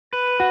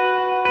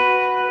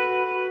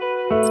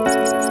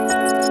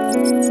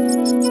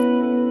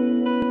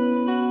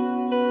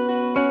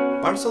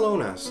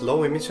Barcelona's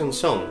low emission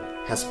zone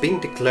has been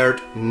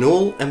declared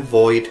null and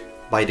void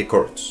by the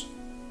courts.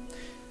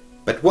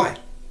 But why?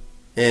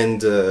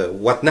 And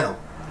what now?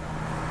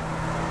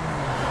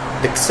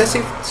 The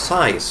excessive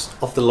size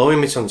of the low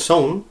emission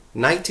zone,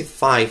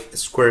 95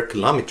 square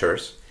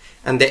kilometers,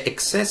 and the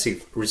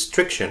excessive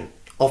restriction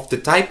of the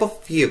type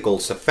of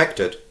vehicles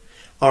affected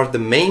are the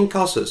main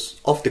causes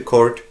of the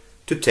court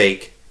to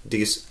take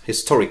this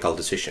historical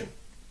decision.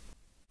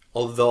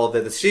 Although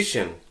the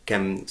decision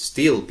can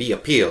still be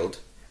appealed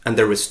and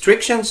the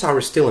restrictions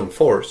are still in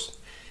force,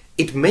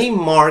 it may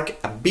mark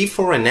a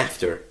before and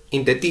after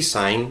in the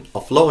design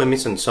of low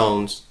emission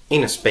zones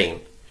in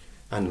Spain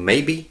and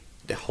maybe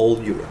the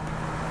whole Europe.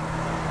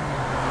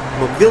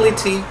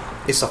 Mobility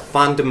is a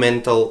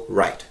fundamental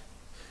right,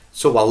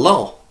 so a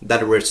law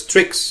that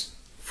restricts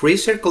free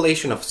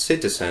circulation of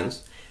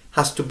citizens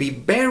has to be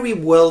very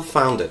well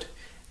founded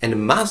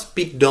and must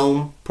be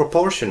done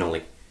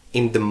proportionally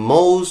in the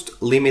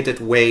most limited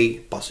way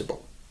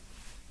possible.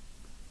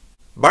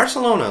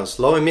 Barcelona's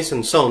low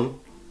emission zone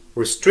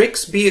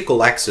restricts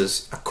vehicle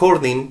access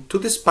according to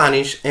the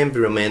Spanish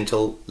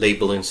environmental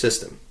labeling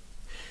system.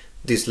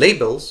 These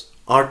labels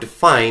are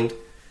defined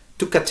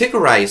to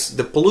categorize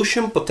the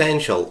pollution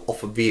potential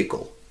of a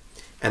vehicle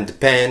and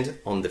depend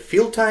on the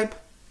fuel type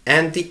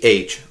and the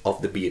age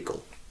of the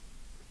vehicle.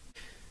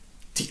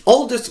 The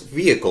oldest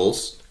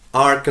vehicles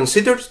are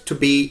considered to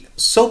be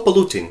so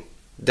polluting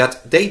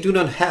that they do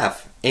not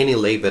have any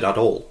label at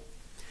all.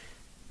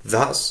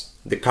 Thus,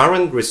 the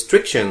current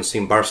restrictions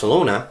in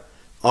Barcelona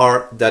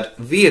are that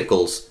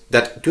vehicles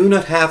that do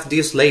not have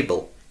this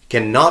label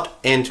cannot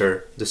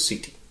enter the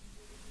city.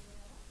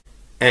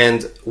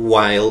 And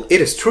while it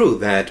is true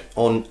that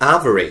on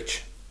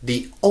average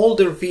the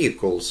older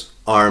vehicles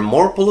are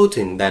more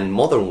polluting than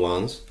modern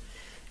ones,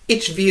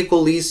 each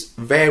vehicle is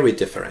very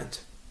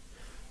different.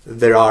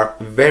 There are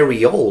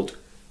very old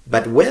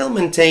but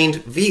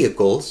well-maintained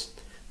vehicles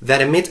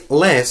that emit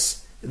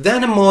less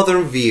than a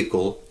modern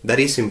vehicle that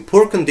is in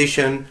poor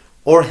condition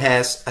or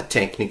has a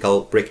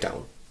technical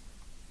breakdown.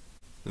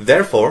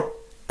 Therefore,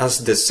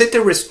 as the city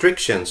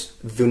restrictions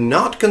do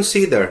not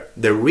consider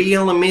the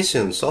real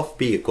emissions of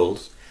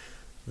vehicles,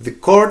 the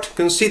court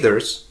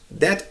considers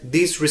that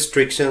these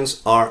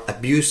restrictions are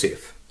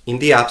abusive in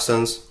the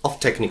absence of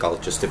technical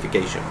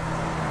justification.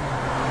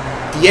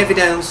 The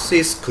evidence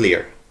is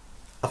clear.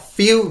 A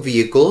few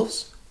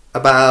vehicles,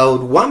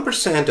 about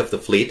 1% of the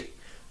fleet,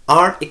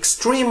 are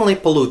extremely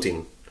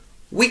polluting.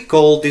 We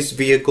call these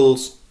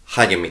vehicles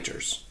high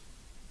emitters.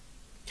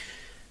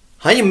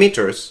 High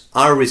emitters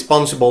are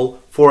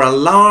responsible for a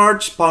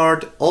large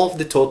part of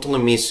the total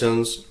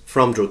emissions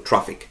from road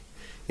traffic,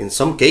 in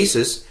some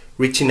cases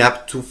reaching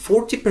up to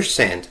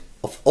 40%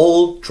 of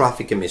all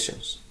traffic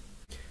emissions.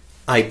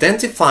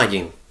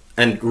 Identifying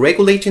and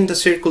regulating the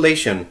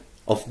circulation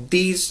of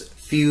these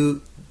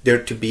few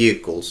dirty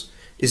vehicles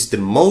is the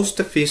most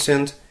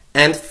efficient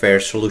and fair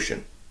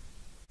solution.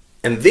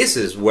 And this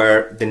is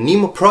where the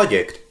NEMO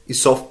project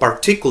is of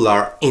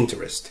particular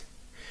interest.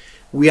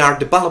 We are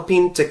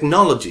developing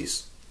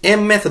technologies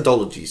and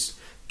methodologies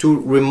to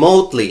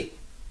remotely,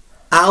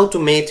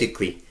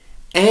 automatically,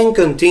 and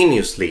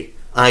continuously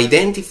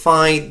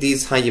identify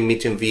these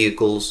high-emitting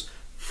vehicles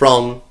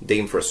from the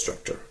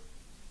infrastructure.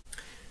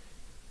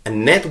 A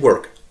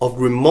network of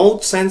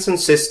remote sensing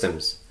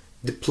systems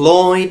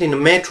deployed in a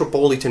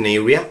metropolitan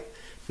area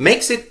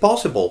makes it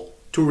possible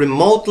to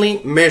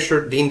remotely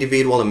measure the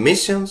individual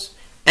emissions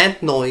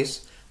and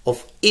noise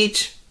of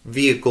each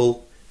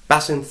vehicle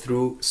passing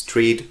through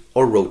street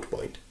or road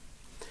point.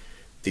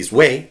 This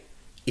way,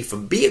 if a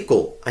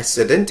vehicle is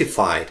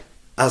identified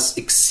as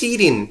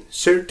exceeding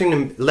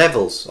certain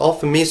levels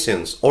of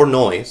emissions or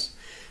noise,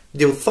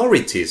 the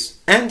authorities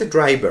and the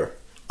driver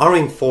are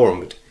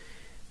informed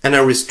and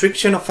a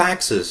restriction of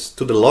access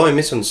to the low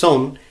emission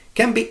zone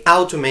can be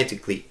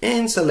automatically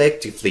and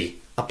selectively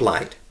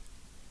applied.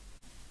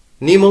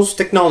 NEMO's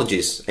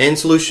technologies and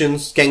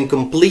solutions can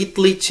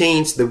completely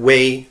change the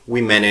way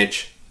we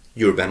manage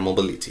urban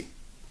mobility.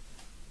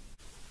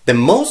 The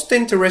most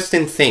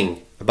interesting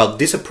thing about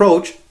this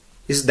approach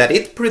is that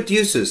it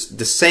produces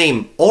the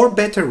same or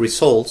better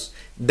results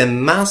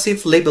than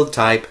massive label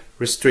type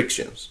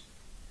restrictions.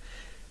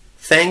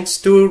 Thanks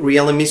to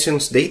real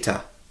emissions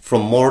data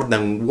from more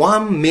than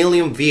 1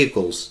 million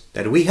vehicles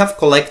that we have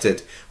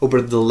collected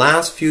over the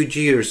last few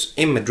years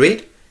in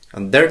Madrid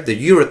under the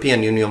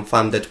European Union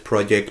funded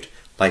project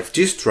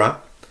LifeGistra,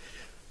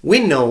 we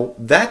know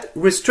that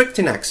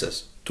restricting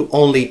access to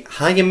only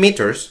high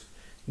emitters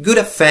could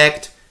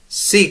affect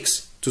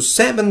 6 to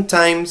 7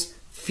 times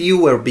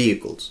fewer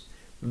vehicles,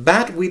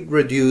 but would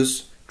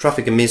reduce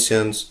traffic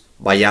emissions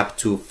by up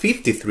to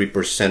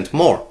 53%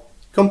 more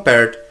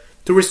compared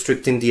to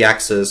restricting the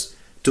access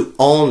to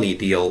only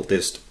the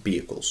oldest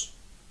vehicles.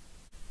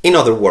 In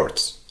other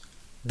words,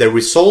 the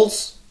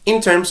results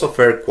in terms of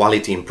air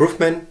quality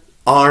improvement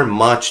are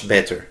much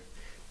better,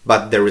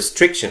 but the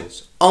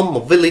restrictions on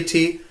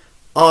mobility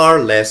are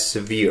less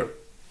severe.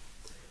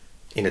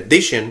 In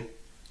addition,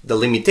 the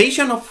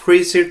limitation of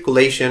free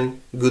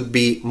circulation would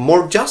be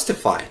more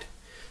justified,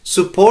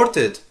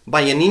 supported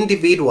by an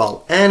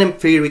individual and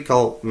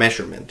empirical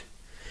measurement.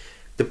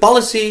 The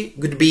policy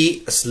would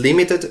be as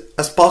limited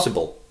as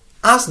possible,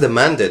 as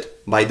demanded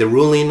by the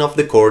ruling of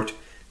the court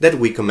that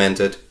we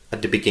commented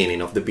at the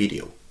beginning of the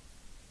video.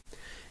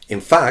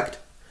 In fact,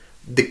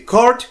 the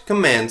court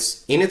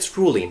comments in its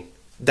ruling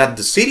that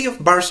the city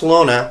of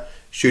Barcelona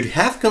should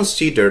have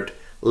considered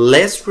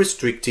less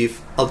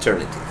restrictive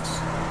alternatives.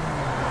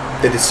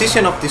 The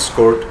decision of this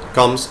court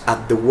comes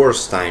at the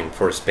worst time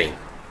for Spain.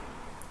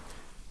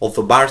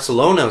 Although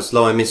Barcelona's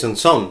low emission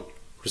zone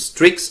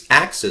restricts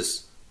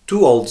access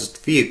to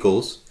oldest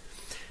vehicles,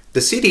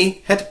 the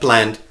city had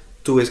planned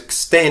to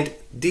extend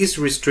this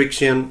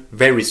restriction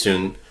very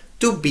soon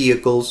to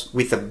vehicles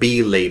with a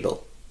B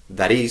label,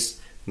 that is,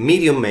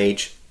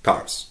 medium-age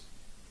cars.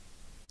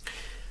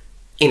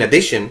 In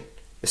addition,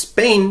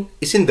 Spain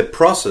is in the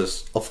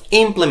process of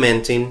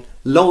implementing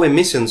low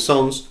emission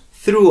zones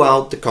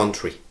throughout the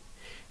country.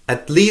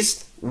 At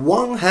least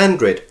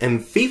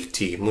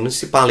 150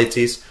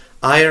 municipalities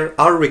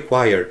are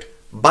required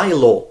by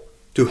law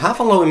to have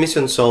a low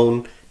emission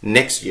zone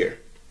next year,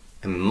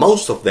 and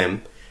most of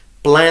them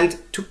planned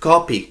to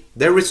copy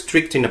the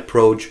restricting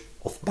approach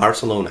of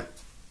Barcelona.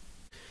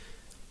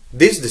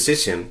 This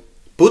decision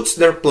puts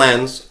their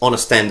plans on a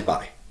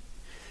standby.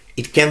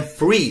 It can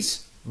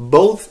freeze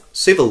both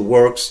civil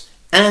works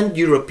and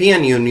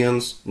European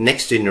Union's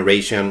Next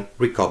Generation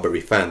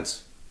Recovery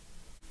Funds.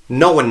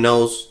 No one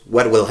knows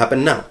what will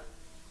happen now.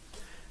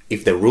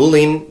 If the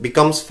ruling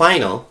becomes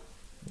final,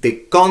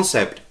 the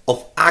concept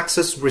of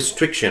access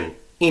restriction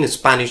in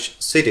Spanish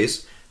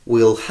cities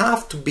will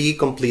have to be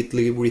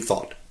completely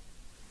rethought.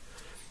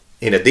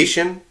 In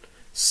addition,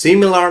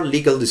 similar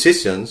legal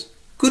decisions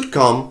could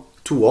come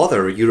to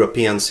other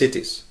European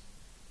cities.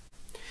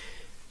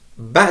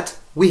 But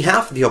we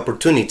have the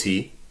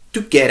opportunity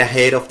to get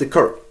ahead of the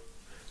curve,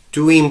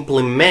 to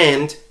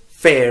implement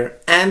fair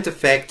and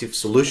effective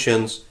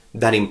solutions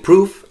that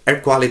improve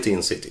air quality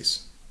in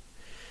cities.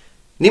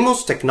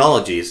 NEMO's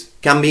technologies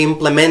can be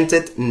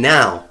implemented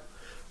now.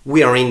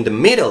 We are in the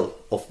middle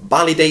of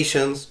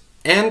validations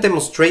and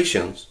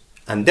demonstrations,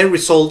 and the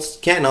results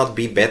cannot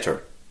be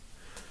better.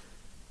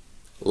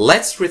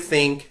 Let's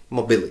rethink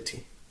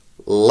mobility.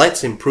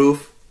 Let's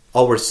improve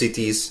our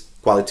city's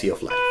quality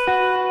of life.